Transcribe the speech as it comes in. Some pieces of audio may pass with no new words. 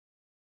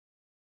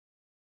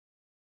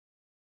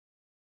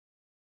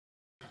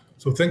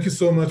So thank you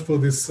so much for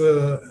this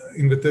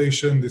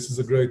invitation. This is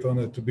a great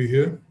honor to be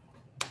here.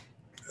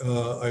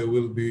 I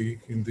will be,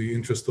 in the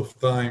interest of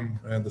time,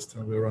 I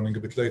understand we're running a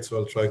bit late, so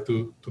I'll try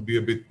to be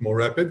a bit more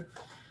rapid.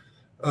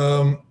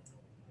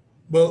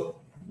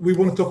 Well, we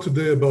want to talk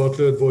today about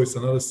layered voice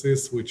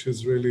analysis, which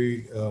is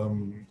really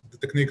the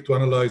technique to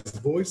analyze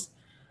voice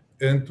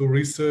and to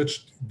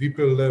research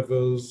deeper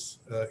levels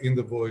in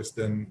the voice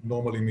than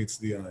normally meets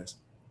the eyes.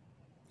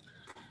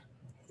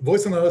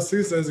 Voice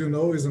analysis, as you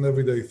know, is an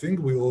everyday thing.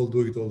 We all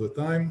do it all the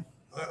time.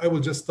 I will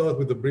just start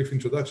with a brief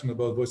introduction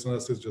about voice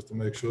analysis just to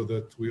make sure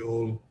that we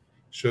all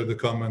share the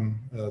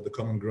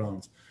common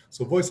grounds.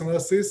 So voice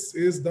analysis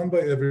is done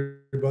by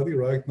everybody.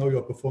 Right now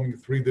you're performing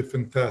 3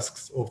 different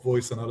tasks of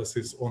voice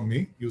analysis on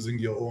me using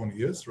your own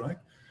ears, right?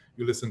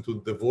 You listen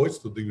to the voice,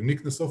 to the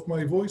uniqueness of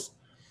my voice.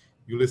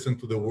 You listen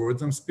to the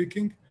words I'm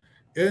speaking,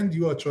 and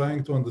you are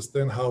trying to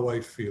understand how I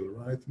feel,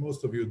 right?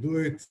 Most of you do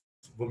it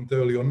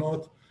voluntarily or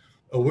not,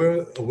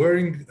 awarely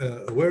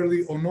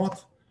or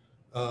not.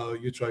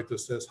 You try to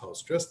assess how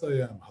stressed I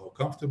am, how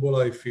comfortable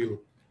I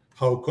feel,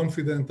 how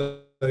confident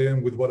I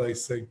am with what I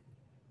say.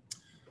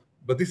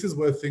 But this is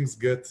where things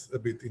get a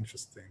bit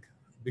interesting,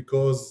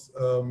 because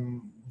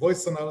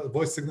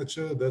voice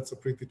signature, that's a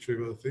pretty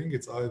trivial thing.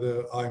 It's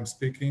either I'm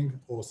speaking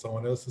or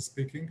someone else is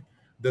speaking.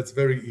 That's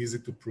very easy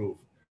to prove.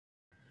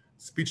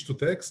 Speech to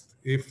text,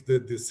 if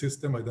the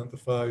system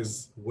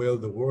identifies well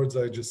the words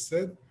I just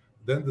said,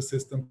 then the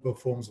system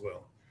performs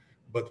well.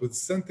 But with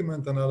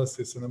sentiment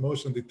analysis and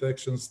emotion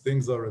detections,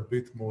 things are a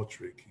bit more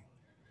tricky.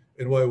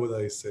 And why would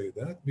I say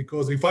that?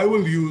 Because if I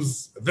will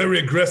use a very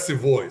aggressive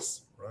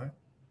voice, right,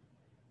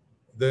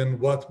 then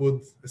what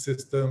would a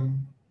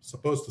system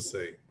supposed to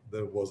say?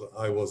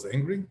 I was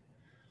angry?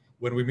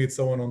 When we meet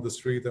someone on the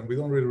street and we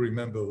don't really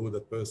remember who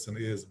that person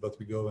is, but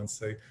we go and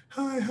say,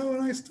 hi, how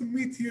nice to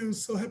meet you,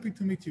 so happy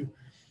to meet you.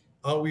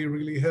 Are we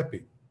really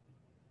happy?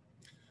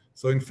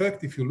 So in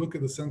fact, if you look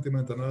at the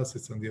sentiment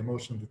analysis and the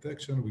emotion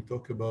detection, we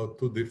talk about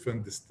 2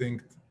 different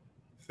distinct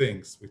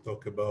things. We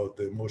talk about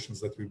the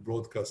emotions that we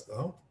broadcast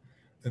out,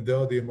 and there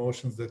are the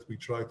emotions that we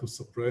try to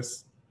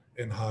suppress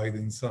and hide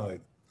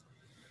inside.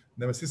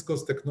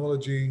 Nemesysco's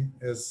technology,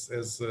 as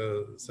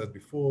said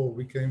before,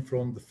 we came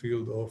from the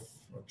field of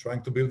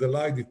trying to build a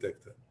lie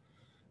detector.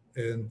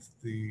 And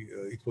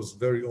it was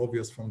very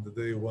obvious from the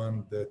day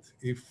one that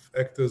if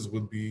actors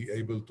would be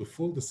able to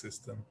fool the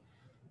system,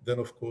 then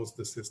of course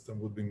the system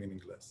would be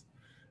meaningless.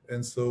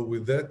 And so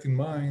with that in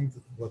mind,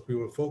 what we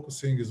were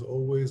focusing is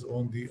always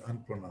on the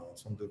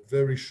unpronounced, on the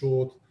very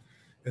short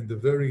and the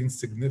very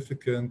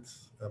insignificant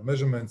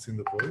measurements in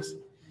the voice.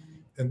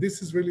 And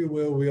this is really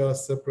where we are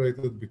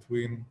separated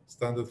between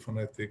standard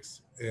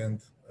phonetics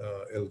and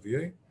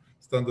LVA.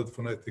 Standard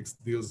phonetics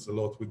deals a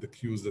lot with the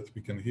cues that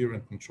we can hear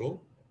and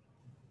control.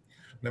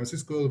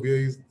 Nemesysco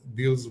LVA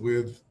deals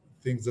with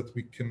things that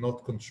we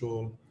cannot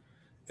control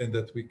and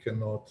that we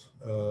cannot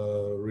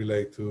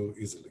relate to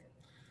easily.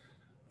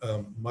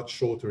 Much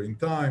shorter in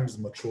times,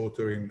 much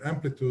shorter in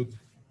amplitude.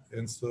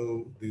 And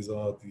so these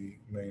are the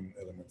main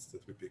elements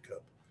that we pick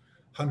up.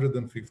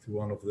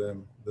 151 of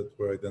them that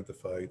were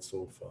identified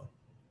so far.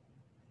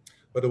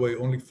 By the way,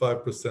 only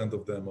 5%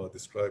 of them are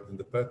described in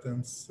the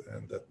patents,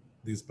 and that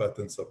these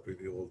patents are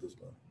pretty old as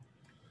well.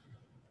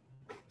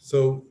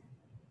 So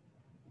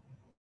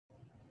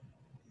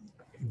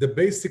the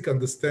basic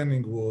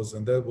understanding was,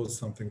 and that was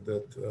something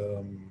that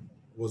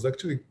was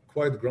actually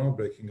quite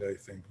groundbreaking, I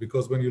think,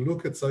 because when you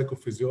look at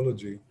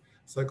psychophysiology,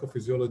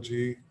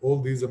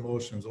 all these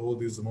emotions, all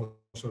these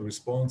emotional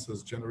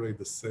responses generate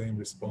the same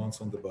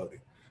response on the body.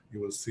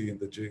 You will see in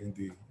the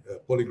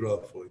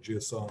polygraph or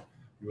GSR,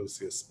 you will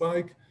see a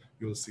spike,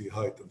 you will see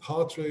heightened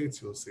heart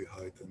rates, you'll see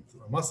heightened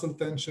muscle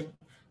tension.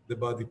 The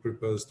body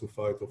prepares to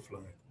fight or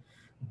flight.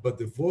 But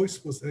the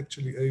voice was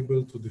actually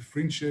able to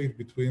differentiate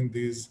between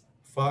these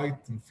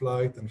fight and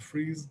flight and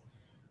freeze,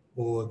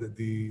 or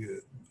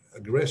the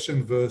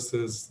aggression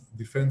versus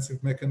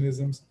defensive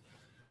mechanisms.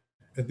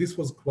 And this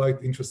was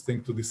quite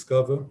interesting to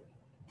discover.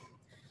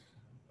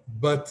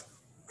 But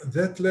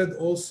that led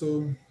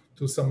also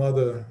to some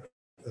other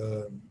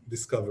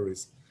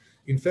discoveries.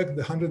 In fact,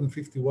 the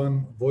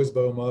 151 voice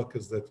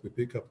biomarkers that we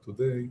pick up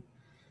today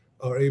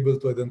are able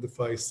to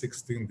identify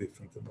 16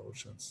 different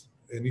emotions.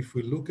 And if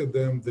we look at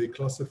them, they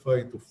classify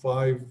into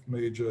 5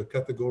 major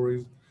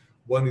categories.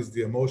 One is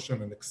the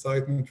emotion and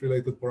excitement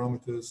related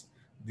parameters.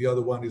 The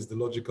other one is the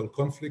logical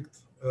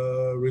conflict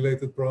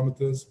related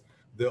parameters.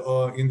 There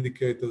are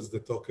indicators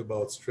that talk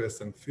about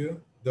stress and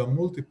fear. There are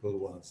multiple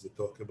ones that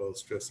talk about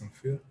stress and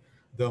fear.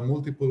 There are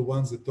multiple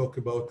ones that talk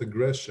about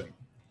aggression.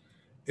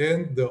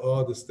 And there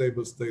are the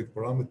stable state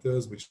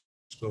parameters, which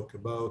talk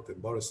about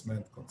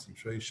embarrassment,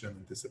 concentration,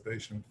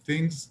 anticipation,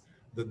 things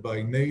that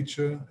by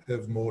nature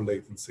have more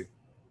latency.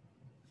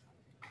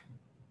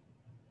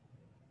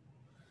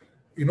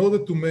 In order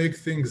to make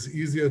things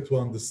easier to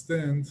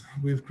understand,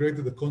 we've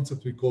created a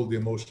concept we call the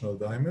emotional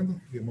diamond.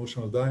 The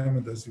emotional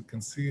diamond, as you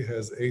can see,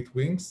 has 8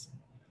 wings,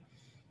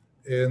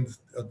 and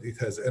it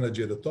has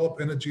energy at the top.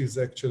 Energy is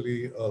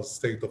actually a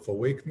state of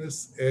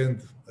awakeness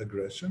and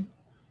aggression.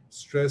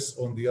 stress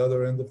on the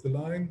other end of the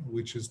line,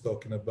 which is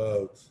talking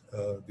about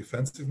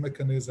defensive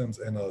mechanisms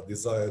and our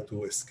desire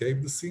to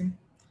escape the scene.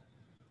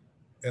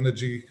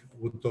 Energy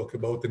would talk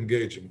about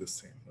engaging the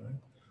scene, right?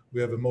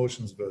 We have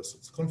emotions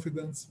versus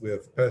confidence. We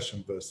have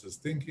passion versus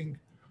thinking.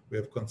 We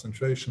have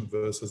concentration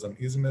versus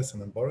uneasiness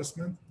and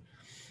embarrassment.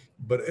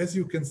 But as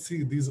you can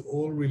see, these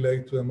all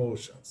relate to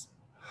emotions.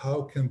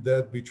 How can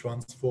that be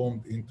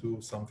transformed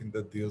into something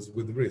that deals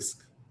with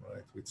risk,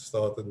 right? We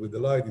started with the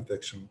lie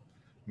detection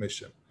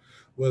mission.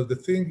 Well, the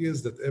thing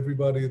is that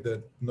everybody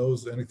that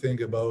knows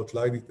anything about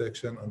lie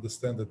detection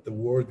understands that the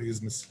word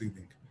is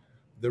misleading.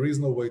 There is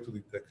no way to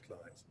detect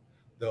lies.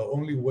 There are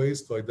only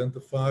ways to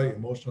identify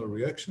emotional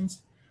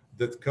reactions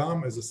that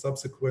come as a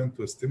subsequent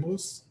to a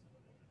stimulus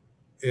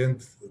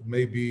and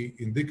may be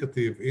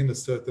indicative in a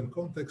certain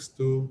context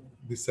to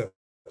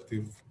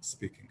deceptive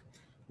speaking,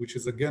 which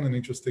is again an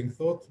interesting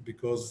thought,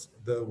 because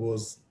there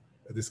was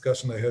a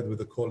discussion I had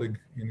with a colleague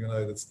in the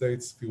United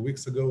States a few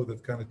weeks ago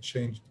that kind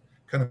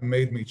of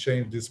made me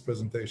change this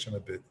presentation a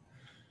bit.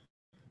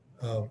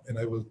 And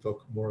I will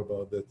talk more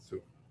about that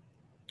too.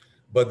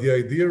 But the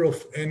idea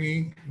of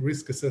any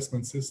risk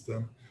assessment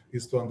system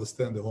is to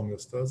understand the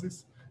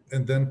homeostasis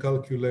and then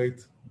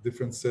calculate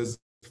differences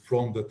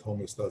from that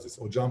homeostasis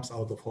or jumps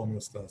out of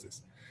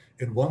homeostasis.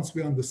 And once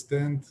we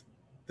understand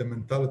the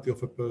mentality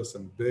of a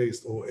person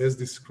based or as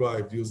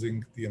described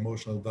using the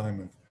emotional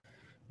diamond,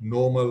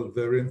 normal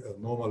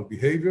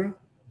behavior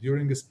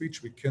during a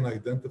speech, we can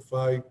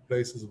identify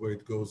places where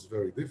it goes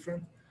very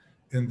different.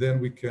 And then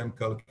we can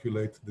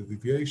calculate the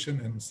deviation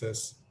and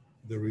assess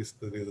the risk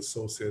that is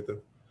associated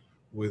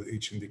with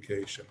each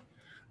indication.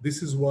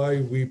 This is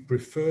why we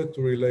prefer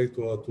to relate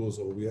to our tools,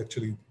 or we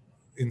actually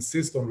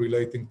insist on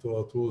relating to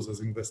our tools as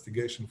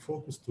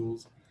investigation-focused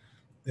tools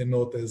and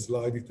not as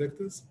lie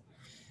detectors,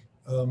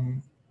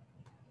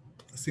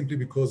 simply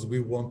because we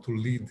want to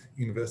lead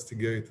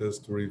investigators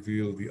to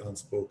reveal the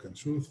unspoken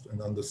truth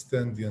and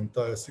understand the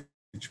entire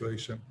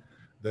situation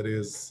that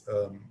is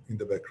in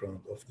the background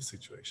of the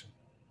situation.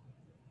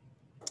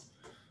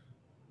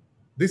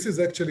 This is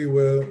actually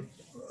where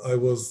I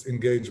was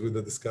engaged with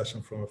a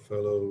discussion from a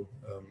fellow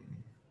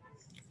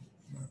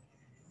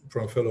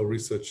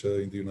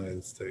researcher in the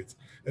United States.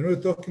 And we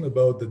were talking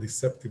about the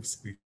deceptive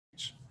speech.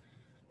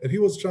 And he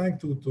was trying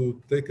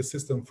to take a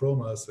system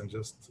from us and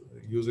just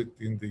use it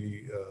in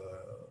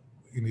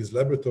his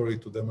laboratory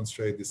to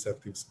demonstrate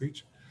deceptive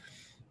speech,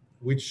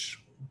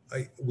 which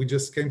we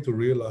just came to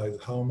realize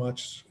how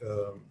much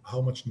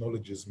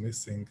knowledge is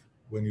missing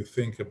when you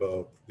think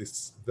about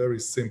this very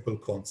simple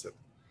concept.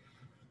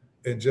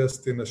 And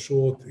just in a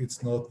short,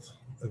 it's not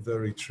a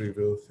very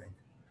trivial thing.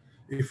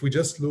 If we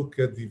just look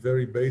at the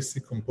very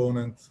basic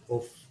component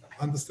of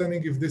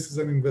understanding if this is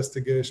an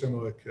investigation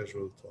or a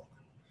casual talk,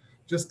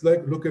 just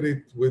look at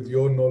it with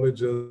your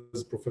knowledge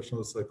as a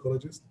professional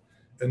psychologist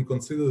and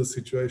consider the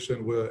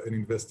situation where an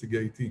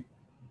investigatee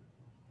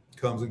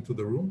comes into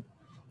the room,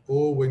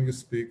 or when you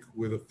speak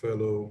with a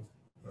fellow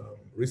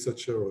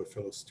researcher or a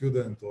fellow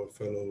student or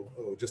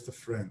just a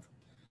friend.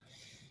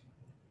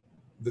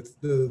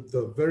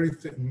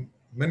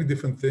 Many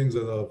different things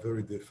that are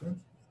very different.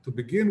 To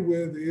begin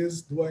with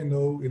is, do I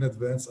know in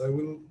advance I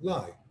will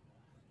lie?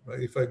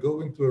 Right? If I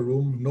go into a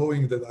room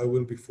knowing that I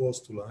will be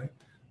forced to lie,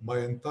 my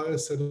entire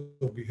set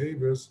of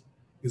behaviors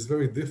is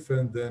very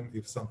different than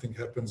if something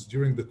happens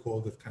during the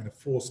call that kind of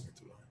forced me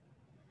to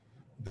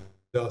lie.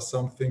 There are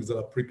some things that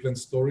are pre-planned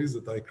stories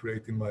that I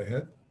create in my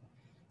head.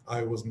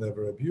 I was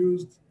never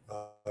abused.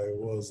 I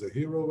was a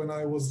hero when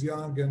I was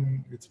young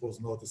and it was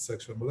not a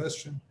sexual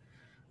molestation.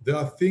 There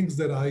are things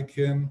that I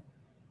can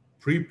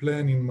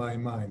pre-plan in my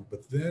mind,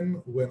 but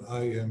then when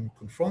I am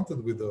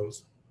confronted with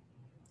those,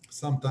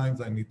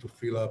 sometimes I need to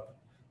fill up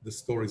the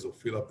stories or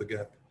fill up the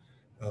gap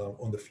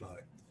on the fly.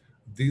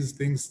 These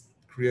things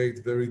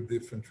create very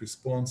different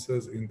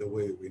responses in the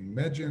way we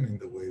imagine, in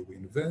the way we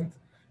invent,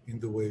 in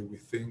the way we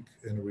think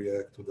and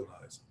react to the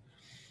lies.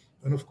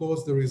 And of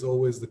course, there is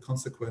always the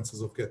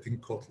consequences of getting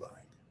caught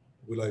lying.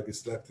 Will I be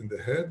slapped in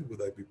the head?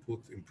 Would I be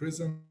put in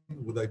prison?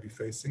 Would I be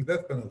facing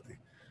death penalty?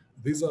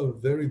 These are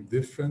very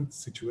different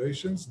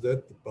situations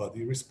that the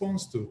body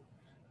responds to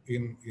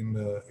in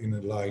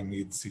a lie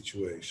need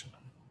situation.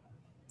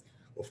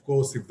 Of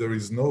course, if there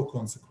is no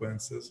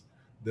consequences,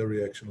 the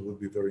reaction will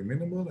be very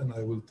minimal, and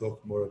I will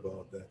talk more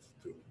about that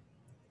too.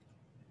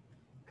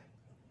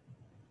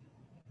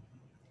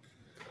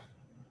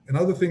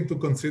 Another thing to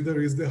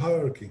consider is the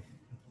hierarchy.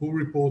 Who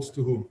reports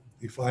to who?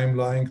 If I'm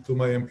lying to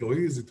my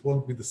employees, it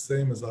won't be the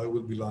same as I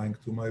will be lying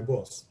to my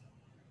boss.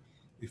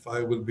 If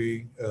I will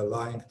be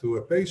lying to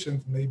a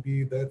patient,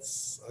 maybe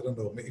that's, I don't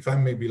know, if I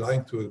may be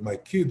lying to my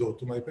kid or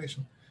to my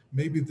patient,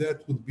 maybe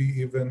that would be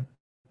even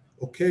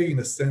okay in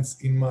a sense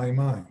in my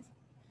mind.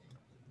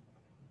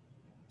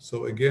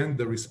 So again,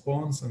 the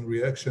response and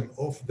reaction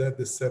of that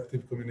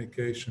deceptive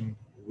communication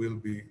will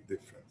be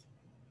different.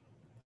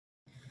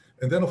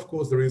 And then, of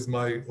course, there is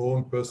my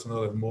own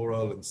personal and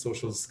moral and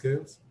social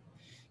scales.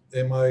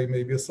 Am I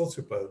maybe a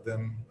sociopath?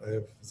 Then I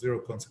have zero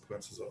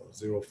consequences or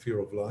zero fear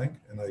of lying,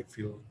 and I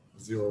feel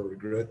zero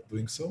regret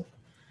doing so.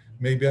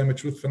 Maybe I'm a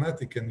truth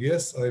fanatic, and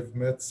yes, I've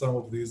met some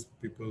of these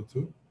people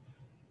too.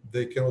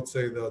 They cannot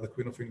say they are the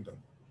Queen of England.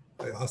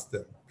 I ask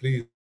them,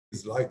 please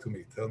lie to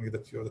me, tell me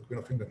that you're the Queen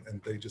of England,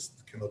 and they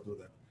just cannot do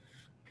that,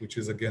 which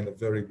is again a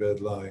very bad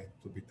lie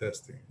to be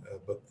testing,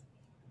 but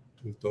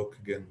we'll talk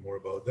again more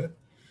about that.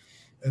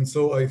 And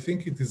so I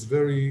think it is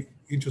very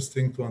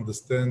interesting to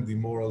understand the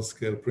moral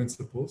scale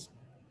principles,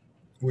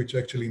 which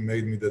actually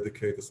made me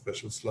dedicate a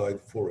special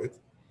slide for it.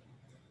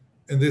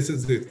 And this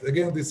is it.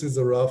 Again, this is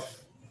a rough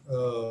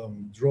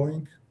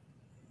drawing,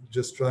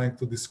 just trying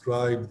to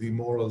describe the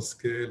moral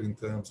scale in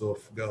terms of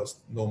Gauss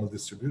normal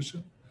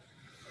distribution,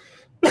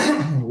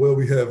 where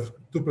we have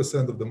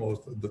 2% of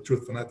the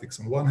truth fanatics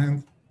on one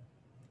hand,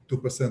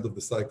 2% of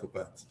the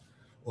psychopaths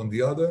on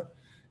the other,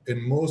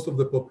 and most of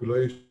the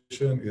population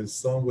is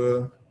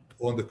somewhere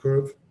on the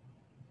curve.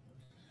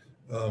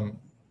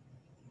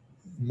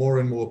 More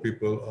and more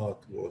people are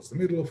towards the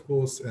middle, of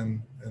course,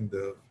 and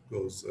there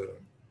goes,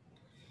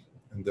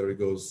 and there it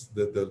goes.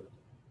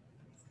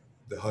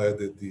 The higher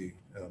the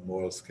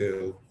moral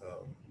scale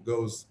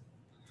goes,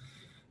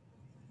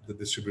 the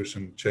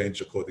distribution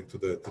change according to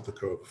the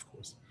curve, of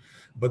course.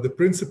 But the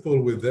principle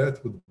with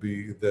that would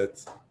be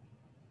that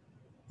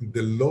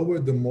the lower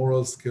the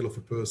moral scale of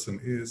a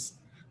person is,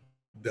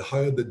 the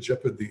higher the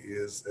jeopardy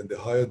is, and the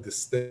higher the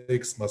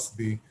stakes must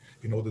be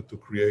in order to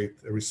create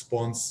a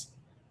response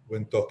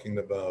when talking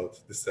about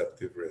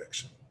deceptive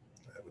reaction.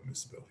 I have a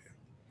misspell here.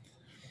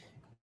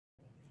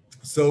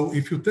 So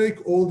if you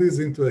take all these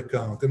into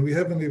account, and we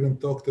haven't even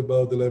talked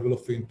about the level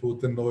of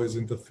input and noise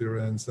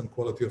interference and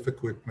quality of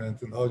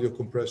equipment and audio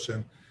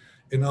compression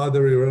and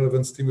other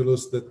irrelevant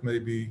stimulus that may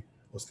be,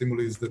 or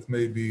stimuli that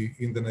may be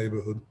in the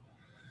neighborhood,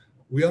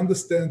 we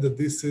understand that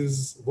this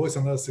is, voice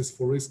analysis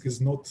for risk is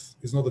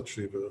not a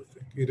trivial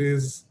thing. It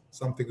is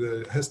something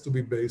that has to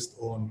be based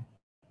on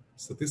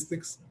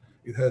statistics.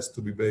 It has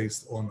to be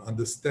based on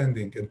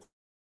understanding and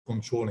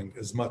controlling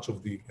as much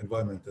of the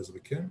environment as we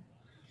can.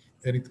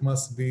 And it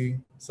must be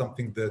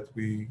something that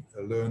we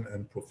learn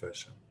and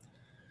profession.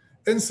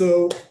 And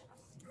so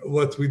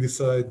what we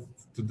decide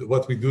to do,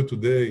 what we do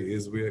today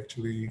is we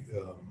actually,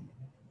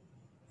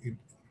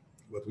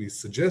 what we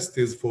suggest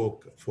is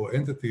for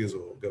entities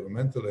or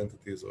governmental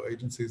entities or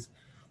agencies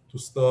to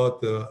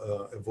start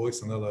a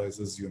voice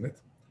analyzers unit,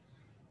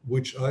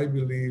 which I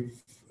believe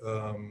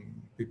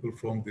people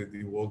from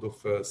the world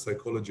of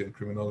psychology and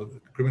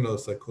criminal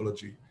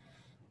psychology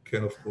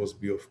can, of course,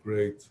 be of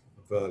great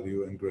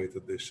value and great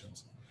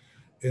additions.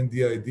 And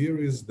the idea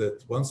is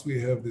that once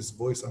we have this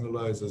voice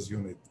analyzers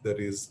unit that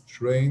is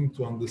trained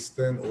to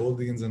understand all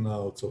the ins and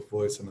outs of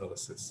voice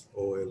analysis,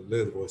 or a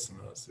lead voice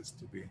analysis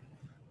to be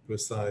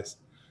precise,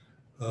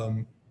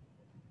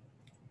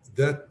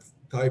 that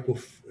type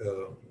of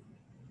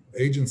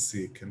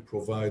agency can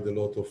provide a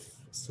lot of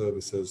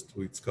services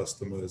to its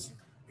customers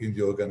in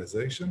the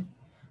organization,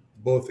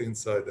 both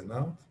inside and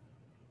out.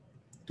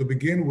 To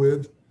begin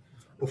with,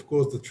 of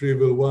course, the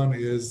trivial one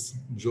is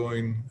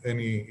join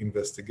any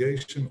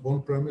investigation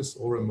on-premise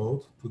or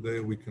remote. Today,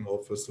 we can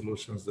offer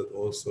solutions that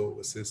also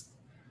assist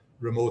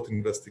remote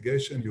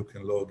investigation. You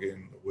can log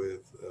in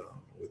with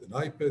an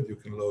iPad, you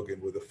can log in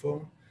with a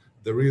phone.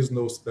 There is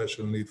no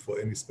special need for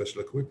any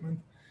special equipment.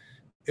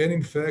 And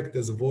in fact,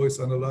 as a voice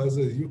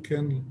analyzer, you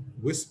can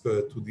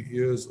whisper to the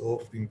ears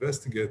of the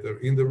investigator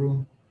in the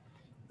room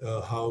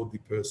how the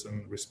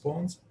person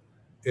responds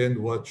and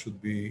what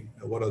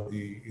are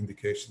the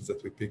indications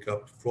that we pick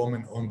up from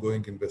an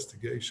ongoing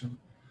investigation,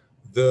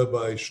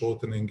 thereby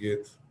shortening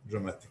it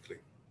dramatically.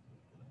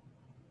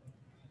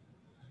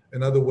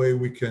 Another way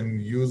we can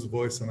use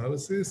voice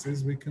analysis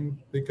is we can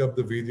pick up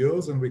the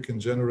videos and we can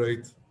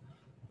generate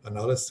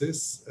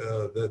analysis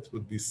that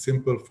would be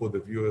simple for the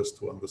viewers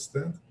to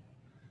understand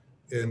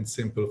and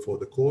simple for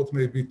the court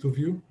maybe to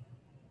view,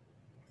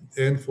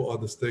 and for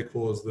other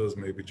stakeholders,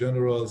 maybe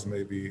generals,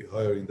 maybe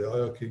higher in the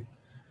hierarchy,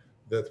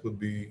 that would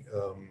be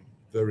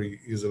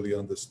very easily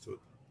understood.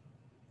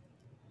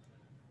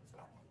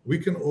 We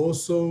can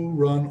also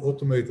run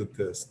automated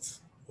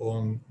tests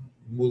on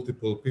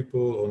multiple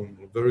people,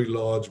 on very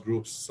large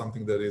groups,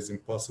 something that is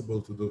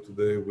impossible to do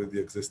today with the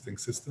existing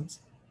systems.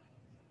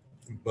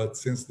 But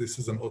since this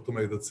is an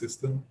automated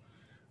system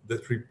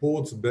that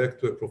reports back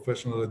to a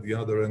professional at the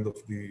other end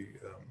of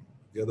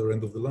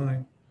the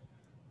line,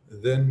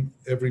 then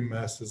every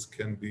masses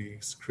can be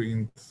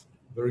screened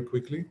very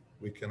quickly.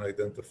 We can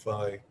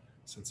identify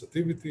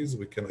sensitivities,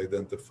 we can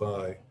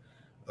identify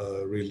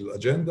real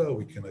agenda,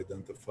 we can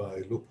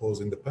identify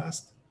loopholes in the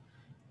past.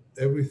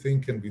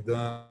 Everything can be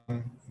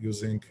done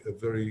using a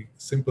very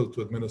simple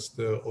to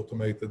administer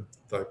automated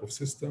type of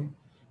system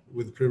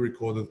with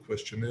pre-recorded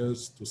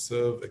questionnaires to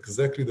serve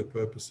exactly the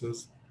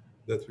purposes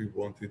that we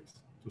want it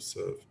to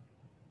serve.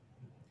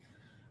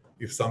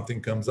 If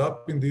something comes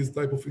up in these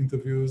type of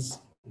interviews,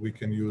 we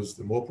can use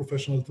the more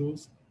professional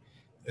tools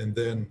and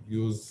then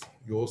use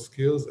your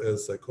skills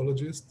as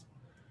psychologists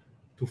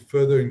to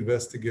further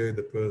investigate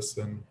the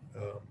person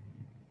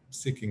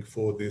seeking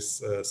for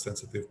this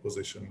sensitive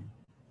position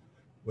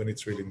when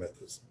it really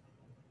matters.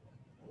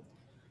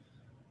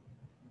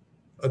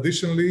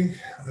 Additionally,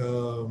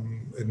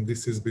 and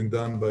this has been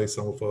done by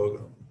some of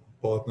our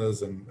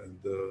partners and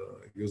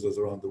users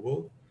around the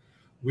world,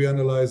 we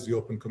analyze the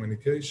open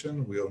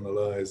communication, we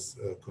analyze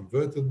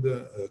converted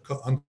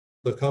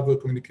undercover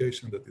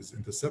communication that is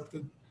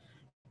intercepted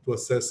to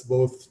assess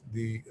both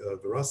the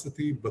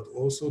veracity, but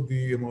also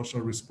the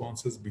emotional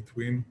responses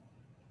between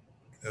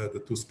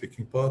the two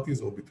speaking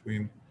parties or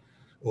between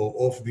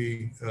or of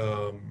the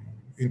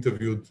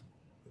interviewed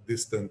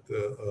distant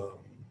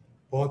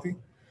party.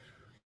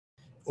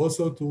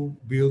 Also to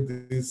build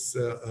this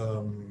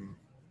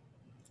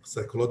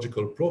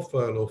psychological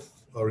profile of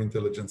our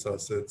intelligence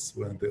assets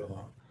when they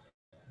are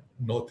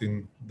not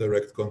in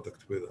direct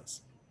contact with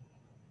us.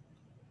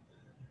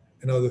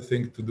 Another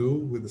thing to do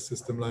with a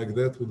system like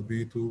that would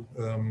be to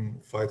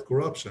fight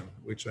corruption,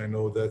 which I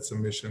know that's a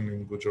mission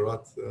in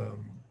Gujarat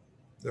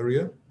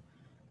area.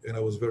 And I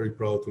was very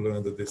proud to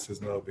learn that this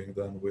is now being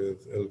done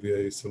with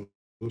LVA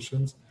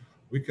solutions.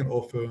 We can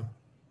offer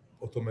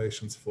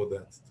automations for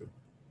that too.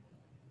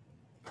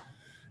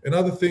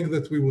 Another thing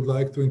that we would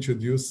like to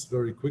introduce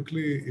very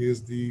quickly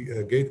is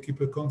the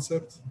gatekeeper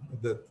concept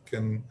that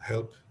can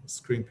help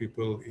screen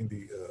people in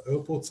the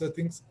airport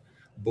settings,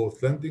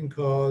 both landing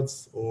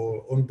cards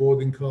or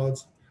onboarding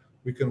cards.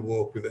 We can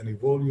work with any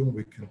volume,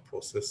 we can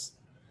process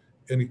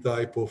any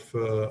type of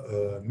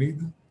need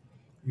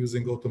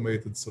using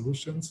automated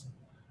solutions.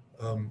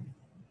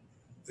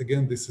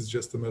 Again, this is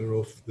just a matter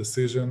of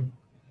decision,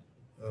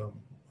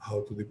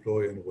 how to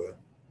deploy and where.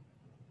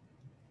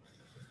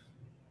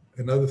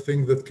 Another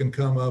thing that can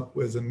come up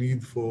as a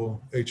need for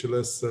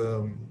HLS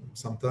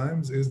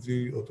sometimes is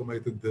the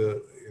automated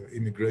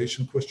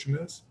immigration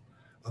questionnaires,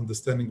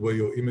 understanding where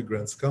your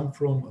immigrants come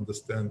from,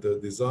 understand their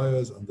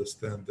desires,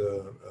 understand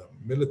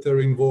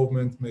military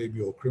involvement maybe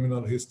or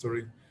criminal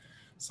history.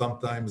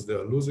 Sometimes they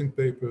are losing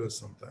papers,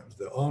 sometimes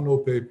there are no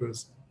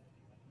papers.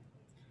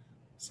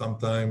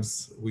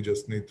 Sometimes we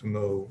just need to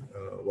know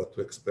what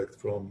to expect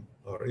from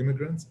our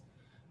immigrants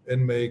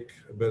and make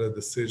a better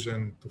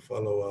decision to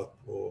follow up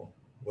or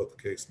what the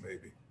case may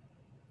be.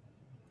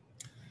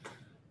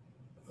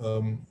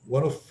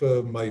 One of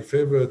my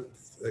favorite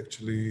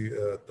actually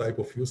type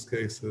of use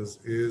cases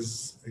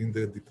is in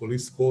the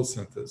police call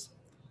centers,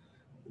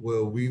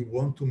 where we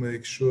want to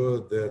make sure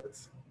that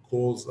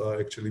calls are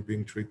actually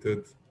being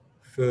treated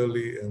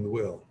fairly and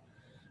well.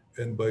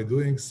 And by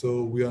doing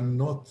so, we are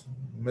not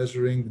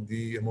measuring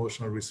the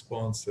emotional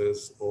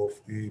responses of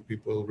the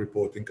people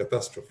reporting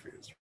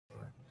catastrophes,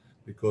 right?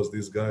 Because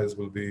these guys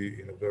will be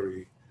in a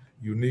very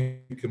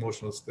unique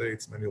emotional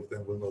states. Many of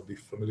them will not be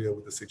familiar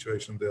with the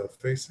situation they are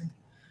facing.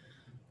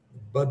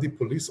 But the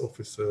police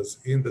officers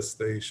in the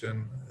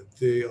station,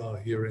 they are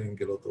hearing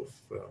a lot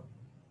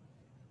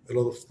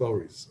of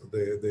stories.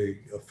 They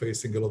are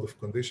facing a lot of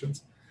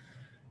conditions.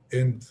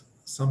 And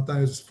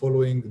sometimes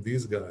following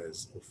these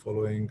guys or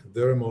following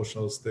their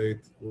emotional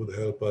state would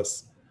help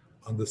us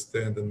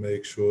understand and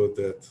make sure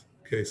that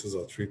cases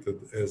are treated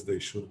as they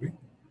should be.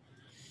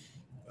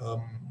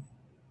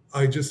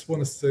 I just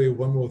want to say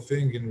one more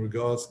thing in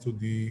regards to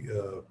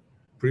the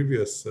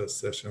previous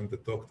session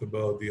that talked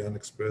about the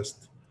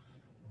unexpressed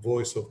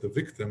voice of the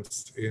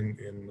victims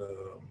in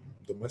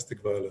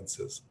domestic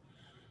violences.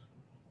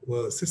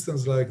 Well,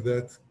 systems like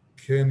that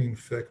can in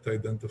fact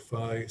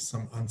identify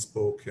some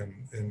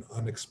unspoken and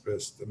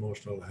unexpressed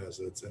emotional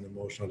hazards and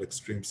emotional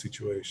extreme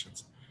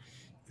situations.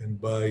 And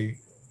by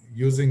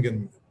using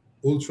an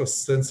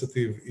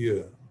ultra-sensitive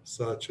ear,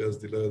 such as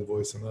the layered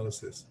voice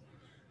analysis,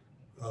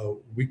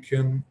 we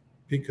can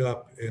pick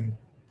up and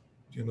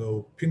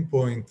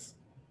pinpoint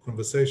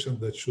conversation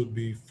that should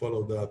be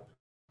followed up,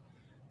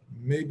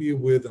 maybe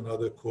with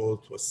another call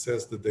to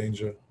assess the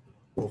danger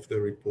of the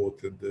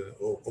reported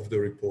of the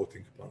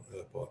reporting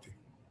party,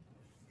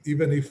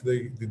 even if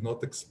they did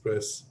not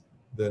express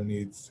their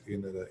needs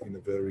in a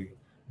very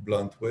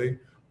blunt way,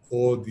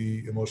 or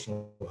the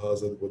emotional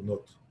hazard was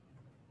not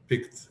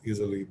picked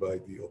easily by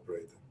the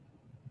operator.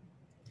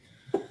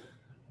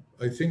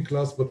 I think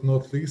last but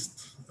not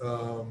least,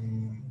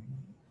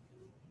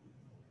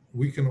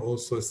 we can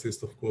also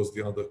assist, of course,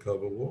 the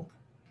undercover work,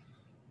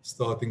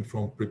 starting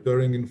from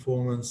preparing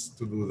informants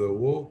to do their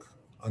work,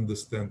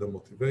 understand the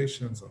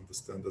motivations,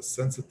 understand the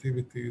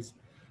sensitivities,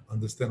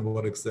 understand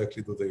what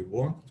exactly do they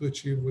want to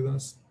achieve with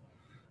us.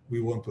 We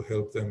want to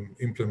help them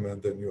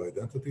implement their new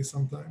identity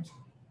sometimes.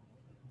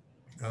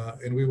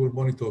 And we will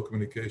monitor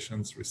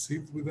communications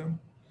received with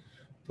them.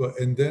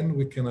 And then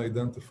we can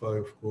identify,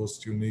 of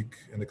course, unique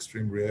and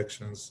extreme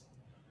reactions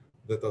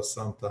that are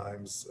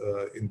sometimes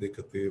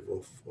indicative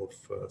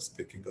of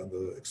speaking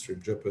under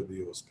extreme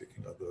jeopardy or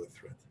speaking under a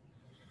threat.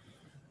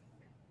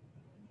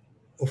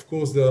 Of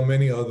course, there are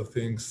many other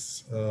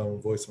things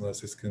voice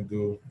analysis can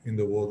do in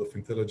the world of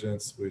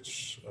intelligence,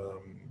 which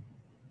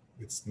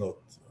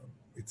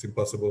it's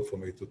impossible for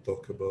me to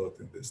talk about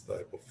in this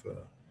type of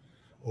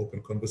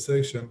open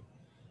conversation.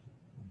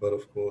 But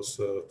of course,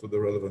 to the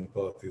relevant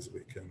parties,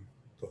 we can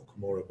talk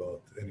more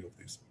about any of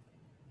these.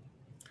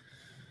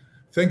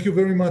 Thank you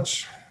very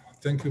much.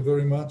 Thank you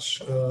very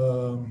much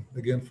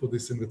again for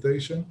this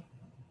invitation.